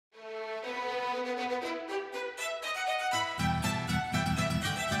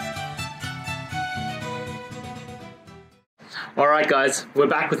Alright guys, we're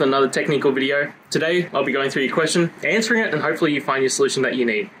back with another technical video. Today I'll be going through your question, answering it, and hopefully you find your solution that you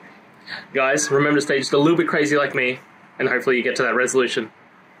need. Guys, remember to stay just a little bit crazy like me, and hopefully you get to that resolution.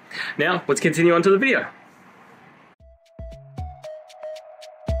 Now, let's continue on to the video.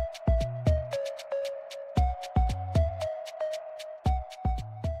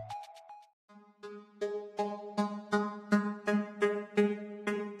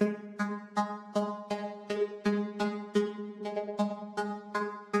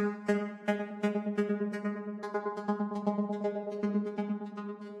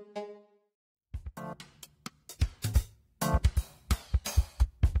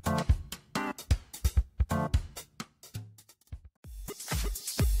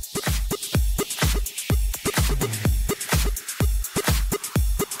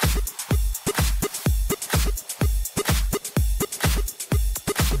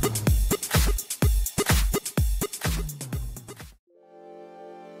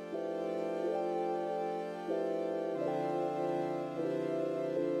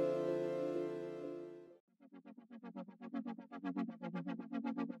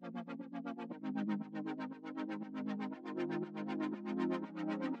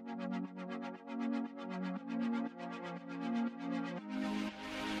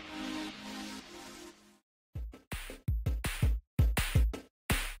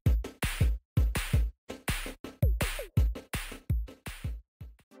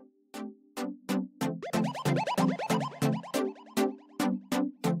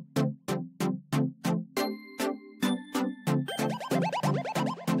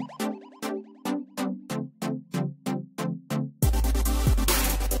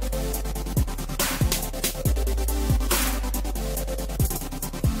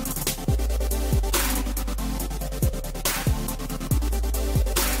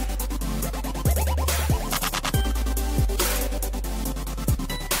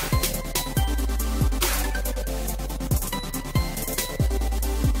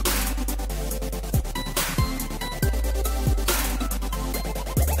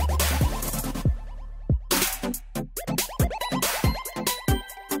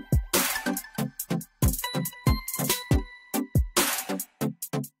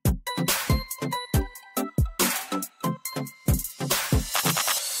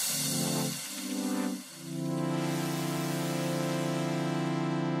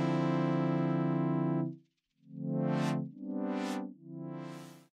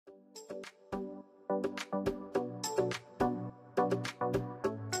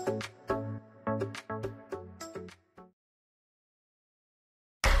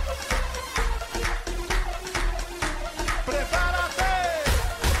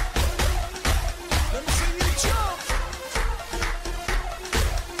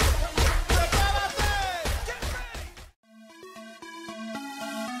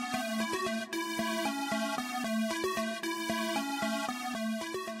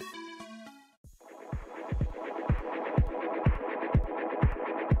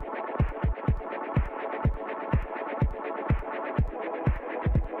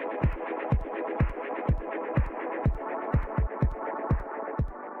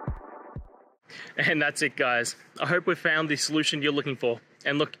 And that's it guys. I hope we found the solution you're looking for.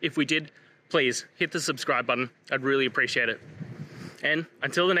 And look, if we did, please hit the subscribe button. I'd really appreciate it. And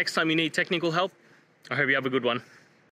until the next time you need technical help, I hope you have a good one.